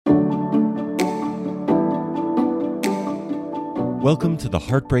Welcome to the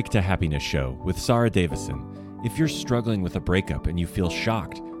Heartbreak to Happiness Show with Sarah Davison. If you're struggling with a breakup and you feel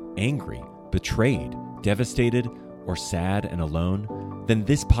shocked, angry, betrayed, devastated, or sad and alone, then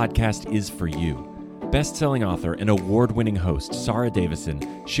this podcast is for you. Best-selling author and award-winning host Sarah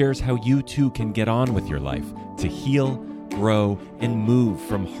Davison shares how you too can get on with your life to heal, grow, and move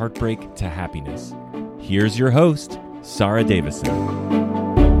from heartbreak to happiness. Here's your host, Sarah Davison.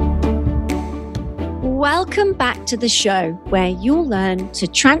 Welcome back to the show where you'll learn to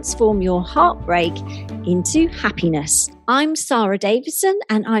transform your heartbreak into happiness. I'm Sarah Davison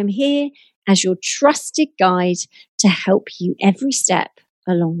and I'm here as your trusted guide to help you every step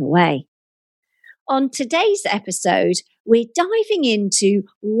along the way. On today's episode, we're diving into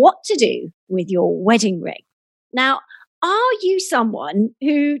what to do with your wedding ring. Now, are you someone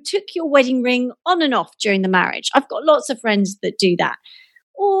who took your wedding ring on and off during the marriage? I've got lots of friends that do that.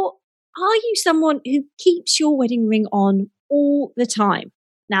 Or are you someone who keeps your wedding ring on all the time?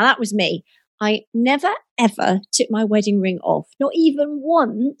 Now, that was me. I never, ever took my wedding ring off, not even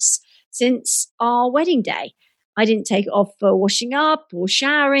once since our wedding day. I didn't take it off for washing up or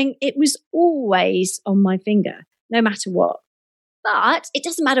showering. It was always on my finger, no matter what. But it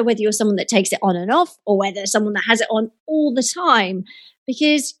doesn't matter whether you're someone that takes it on and off or whether someone that has it on all the time,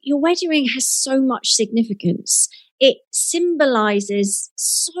 because your wedding ring has so much significance. It symbolizes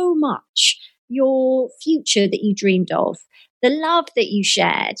so much your future that you dreamed of, the love that you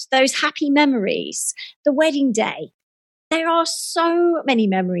shared, those happy memories, the wedding day. There are so many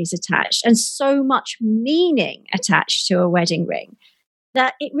memories attached and so much meaning attached to a wedding ring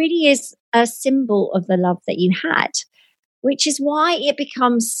that it really is a symbol of the love that you had, which is why it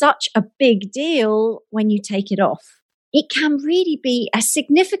becomes such a big deal when you take it off. It can really be a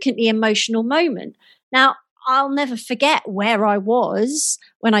significantly emotional moment. Now, I'll never forget where I was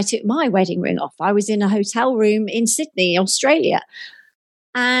when I took my wedding ring off. I was in a hotel room in Sydney, Australia.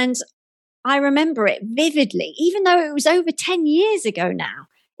 And I remember it vividly, even though it was over 10 years ago now.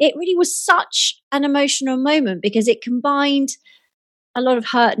 It really was such an emotional moment because it combined a lot of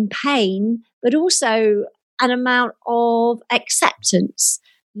hurt and pain, but also an amount of acceptance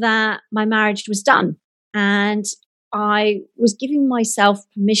that my marriage was done. And I was giving myself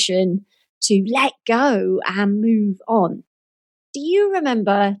permission to let go and move on. Do you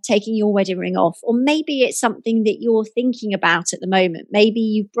remember taking your wedding ring off? Or maybe it's something that you're thinking about at the moment. Maybe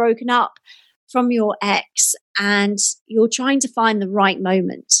you've broken up from your ex and you're trying to find the right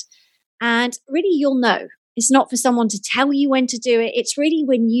moment. And really, you'll know. It's not for someone to tell you when to do it. It's really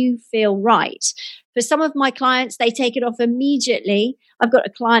when you feel right. For some of my clients, they take it off immediately. I've got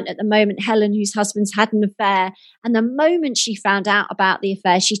a client at the moment, Helen, whose husband's had an affair. And the moment she found out about the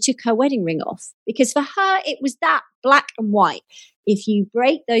affair, she took her wedding ring off because for her, it was that black and white. If you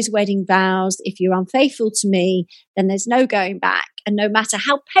break those wedding vows, if you're unfaithful to me, then there's no going back. And no matter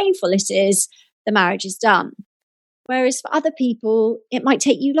how painful it is, the marriage is done. Whereas for other people, it might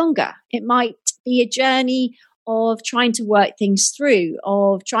take you longer. It might be a journey of trying to work things through,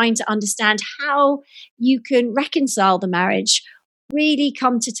 of trying to understand how you can reconcile the marriage, really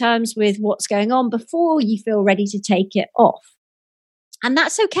come to terms with what's going on before you feel ready to take it off. And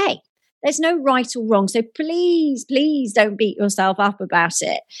that's okay. There's no right or wrong. So please, please don't beat yourself up about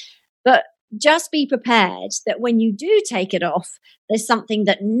it. But just be prepared that when you do take it off, there's something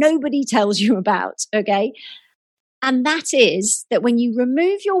that nobody tells you about, okay? And that is that when you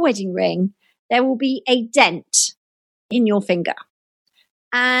remove your wedding ring, there will be a dent in your finger.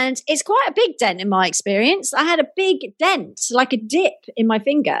 And it's quite a big dent in my experience. I had a big dent, like a dip in my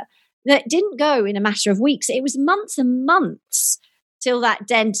finger that didn't go in a matter of weeks. It was months and months till that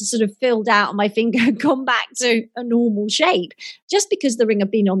dent sort of filled out on my finger and gone back to a normal shape, just because the ring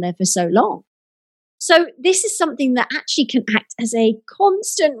had been on there for so long. So this is something that actually can act as a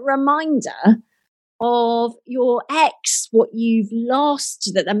constant reminder of your ex, what you've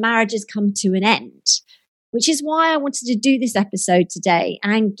lost, that the marriage has come to an end, which is why I wanted to do this episode today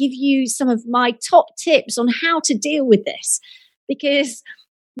and give you some of my top tips on how to deal with this. Because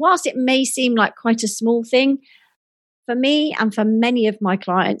whilst it may seem like quite a small thing, for me and for many of my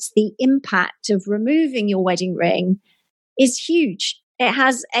clients, the impact of removing your wedding ring is huge. It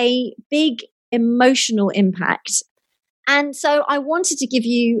has a big emotional impact. And so I wanted to give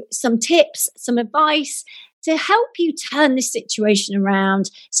you some tips, some advice to help you turn this situation around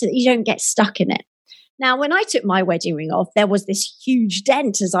so that you don't get stuck in it. Now, when I took my wedding ring off, there was this huge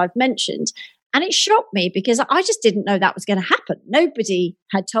dent, as I've mentioned, and it shocked me because I just didn't know that was going to happen. Nobody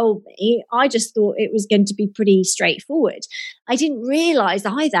had told me. I just thought it was going to be pretty straightforward. I didn't realize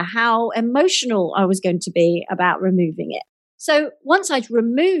either how emotional I was going to be about removing it. So once I'd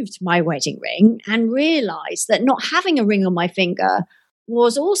removed my wedding ring and realized that not having a ring on my finger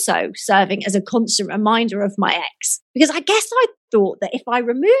was also serving as a constant reminder of my ex, because I guess I thought that if I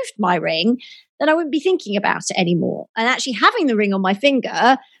removed my ring, then I wouldn't be thinking about it anymore. And actually having the ring on my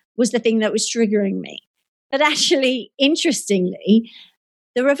finger was the thing that was triggering me. But actually, interestingly,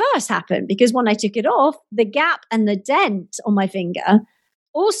 the reverse happened, because when I took it off, the gap and the dent on my finger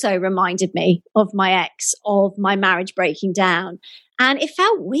also reminded me of my ex, of my marriage breaking down. And it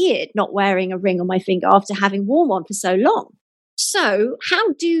felt weird not wearing a ring on my finger after having worn one for so long. So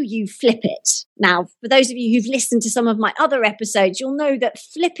how do you flip it? Now, for those of you who've listened to some of my other episodes, you'll know that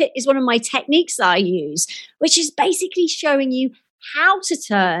flip it is one of my techniques that I use, which is basically showing you how to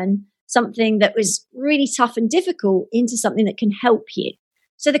turn something that was really tough and difficult into something that can help you.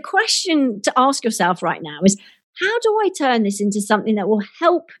 So the question to ask yourself right now is, how do I turn this into something that will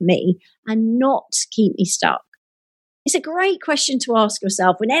help me and not keep me stuck? It's a great question to ask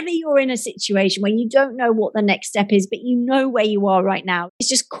yourself whenever you're in a situation where you don't know what the next step is, but you know where you are right now. It's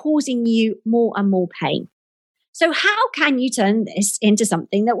just causing you more and more pain. So how can you turn this into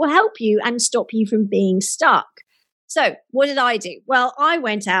something that will help you and stop you from being stuck? So what did I do? Well, I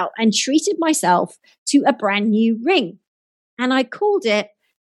went out and treated myself to a brand new ring, and I called it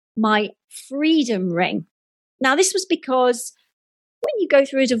my freedom ring. Now, this was because when you go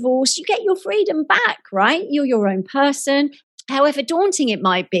through a divorce, you get your freedom back, right? You're your own person. However daunting it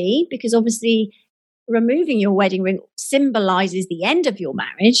might be, because obviously removing your wedding ring symbolizes the end of your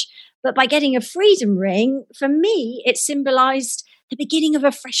marriage. But by getting a freedom ring, for me, it symbolized the beginning of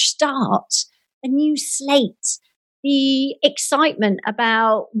a fresh start, a new slate, the excitement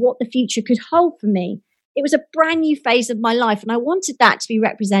about what the future could hold for me. It was a brand new phase of my life, and I wanted that to be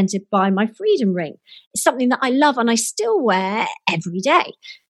represented by my freedom ring. It's something that I love and I still wear every day.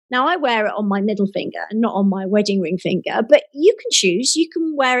 Now, I wear it on my middle finger and not on my wedding ring finger, but you can choose. You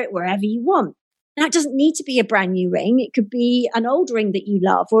can wear it wherever you want. Now, it doesn't need to be a brand new ring. It could be an old ring that you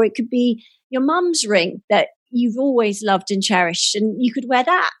love, or it could be your mum's ring that you've always loved and cherished, and you could wear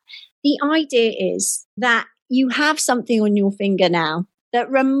that. The idea is that you have something on your finger now that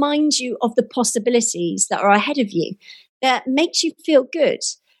reminds you of the possibilities that are ahead of you, that makes you feel good,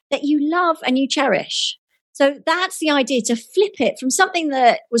 that you love and you cherish. So that's the idea, to flip it from something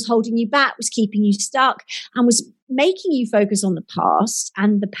that was holding you back, was keeping you stuck, and was making you focus on the past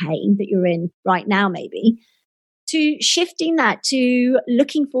and the pain that you're in right now, maybe, to shifting that to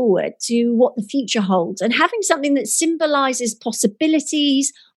looking forward to what the future holds and having something that symbolizes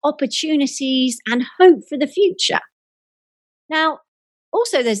possibilities, opportunities, and hope for the future. Now,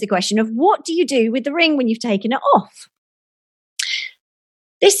 also, there's the question of, what do you do with the ring when you've taken it off?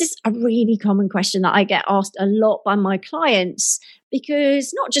 This is a really common question that I get asked a lot by my clients,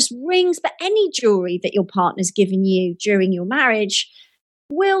 because not just rings, but any jewelry that your partner's given you during your marriage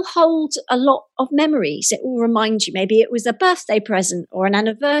will hold a lot of memories. It will remind you, maybe it was a birthday present or an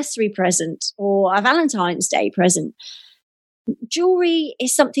anniversary present or a Valentine's Day present. Jewelry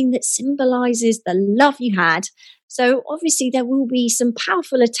is something that symbolizes the love you had. So obviously there will be some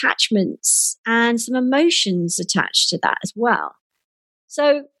powerful attachments and some emotions attached to that as well.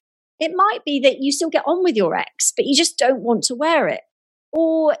 So it might be that you still get on with your ex, but you just don't want to wear it.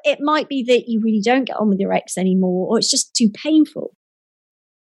 Or it might be that you really don't get on with your ex anymore, or it's just too painful.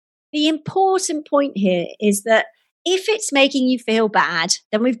 The important point here is that if it's making you feel bad,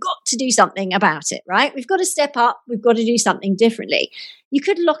 then we've got to do something about it, right? We've got to step up. We've got to do something differently. You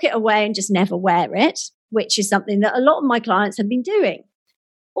could lock it away and just never wear it, which is something that a lot of my clients have been doing.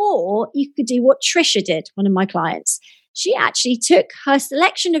 Or you could do what Trisha did, one of my clients. She actually took her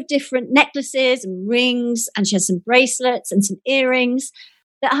selection of different necklaces and rings, and she had some bracelets and some earrings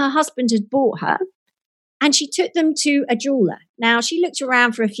that her husband had bought her. And she took them to a jeweler. Now, she looked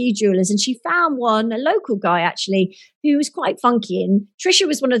around for a few jewelers and she found one, a local guy actually, who was quite funky. And Trisha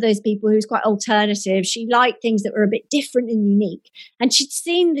was one of those people who was quite alternative. She liked things that were a bit different and unique. And she'd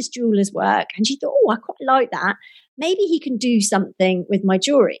seen this jeweler's work and she thought, oh, I quite like that. Maybe he can do something with my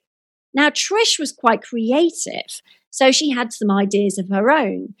jewelry. Now, Trish was quite creative, so she had some ideas of her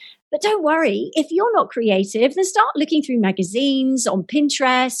own. But don't worry, if you're not creative, then start looking through magazines, on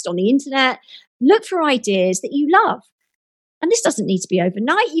Pinterest, on the internet. Look for ideas that you love. And this doesn't need to be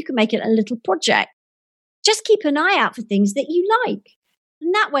overnight. You can make it a little project. Just keep an eye out for things that you like.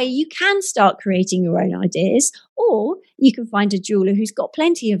 And that way you can start creating your own ideas, or you can find a jeweler who's got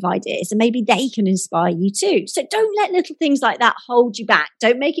plenty of ideas and maybe they can inspire you too. So don't let little things like that hold you back.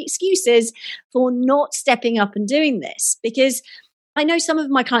 Don't make excuses for not stepping up and doing this, because I know some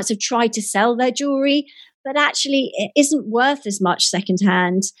of my clients have tried to sell their jewelry, but actually it isn't worth as much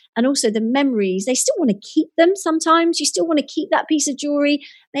secondhand. And also the memories, they still want to keep them sometimes. You still want to keep that piece of jewelry.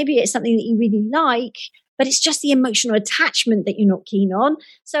 Maybe it's something that you really like, but it's just the emotional attachment that you're not keen on.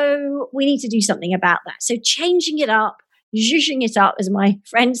 So we need to do something about that. So changing it up, zhuzhing it up, as my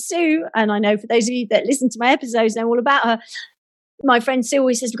friend Sue, and I know for those of you that listen to my episodes know all about her, my friend Sue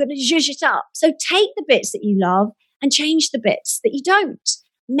always says, we've got to zhuzh it up. So take the bits that you love and change the bits that you don't.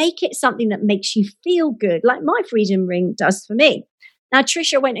 Make it something that makes you feel good, like my freedom ring does for me. Now,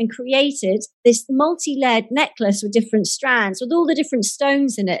 Trisha went and created this multi-layered necklace with different strands, with all the different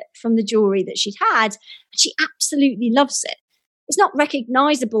stones in it from the jewelry that she'd had. And she absolutely loves it. It's not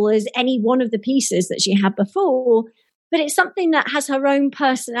recognizable as any one of the pieces that she had before, but it's something that has her own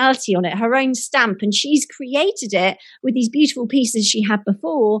personality on it, her own stamp. And she's created it with these beautiful pieces she had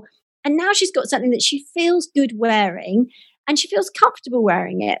before. And now she's got something that she feels good wearing. And she feels comfortable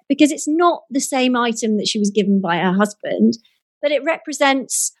wearing it because it's not the same item that she was given by her husband, but it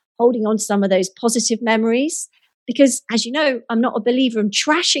represents holding on to some of those positive memories. Because as you know, I'm not a believer in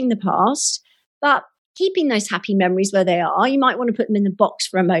trashing the past, but keeping those happy memories where they are. You might want to put them in the box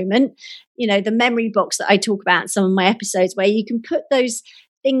for a moment. You know, the memory box that I talk about in some of my episodes, where you can put those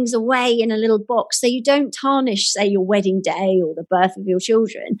things away in a little box so you don't tarnish, say, your wedding day or the birth of your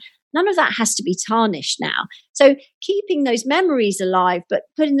children. None of that has to be tarnished now. So keeping those memories alive, but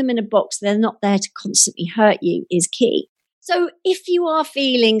putting them in a box, they're not there to constantly hurt you, is key. So if you are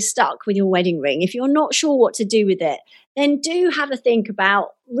feeling stuck with your wedding ring, if you're not sure what to do with it, then do have a think about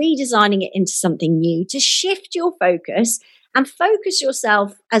redesigning it into something new to shift your focus and focus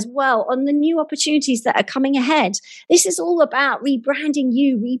yourself as well on the new opportunities that are coming ahead. This is all about rebranding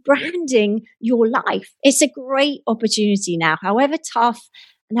you, rebranding your life. It's a great opportunity now, however tough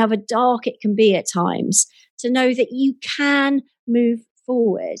and however dark it can be at times, to know that you can move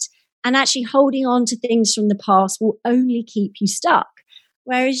forward. And actually holding on to things from the past will only keep you stuck.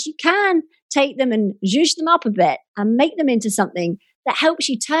 Whereas you can take them and zhuzh them up a bit and make them into something that helps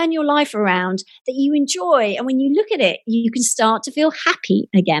you turn your life around, that you enjoy. And when you look at it, you can start to feel happy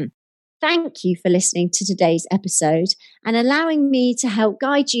again. Thank you for listening to today's episode and allowing me to help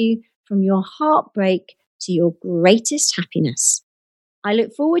guide you from your heartbreak to your greatest happiness. I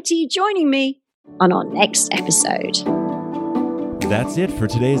look forward to you joining me on our next episode. That's it for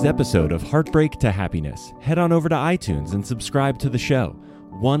today's episode of Heartbreak to Happiness. Head on over to iTunes and subscribe to the show.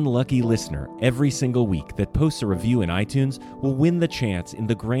 One lucky listener every single week that posts a review in iTunes will win the chance in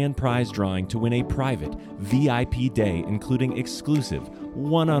the grand prize drawing to win a private VIP day, including exclusive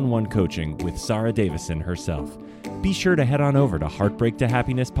one-on-one coaching with Sarah Davison herself. Be sure to head on over to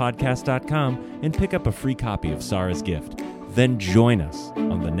heartbreaktohappinesspodcast.com and pick up a free copy of Sarah's gift. Then join us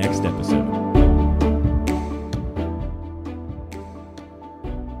on the next episode.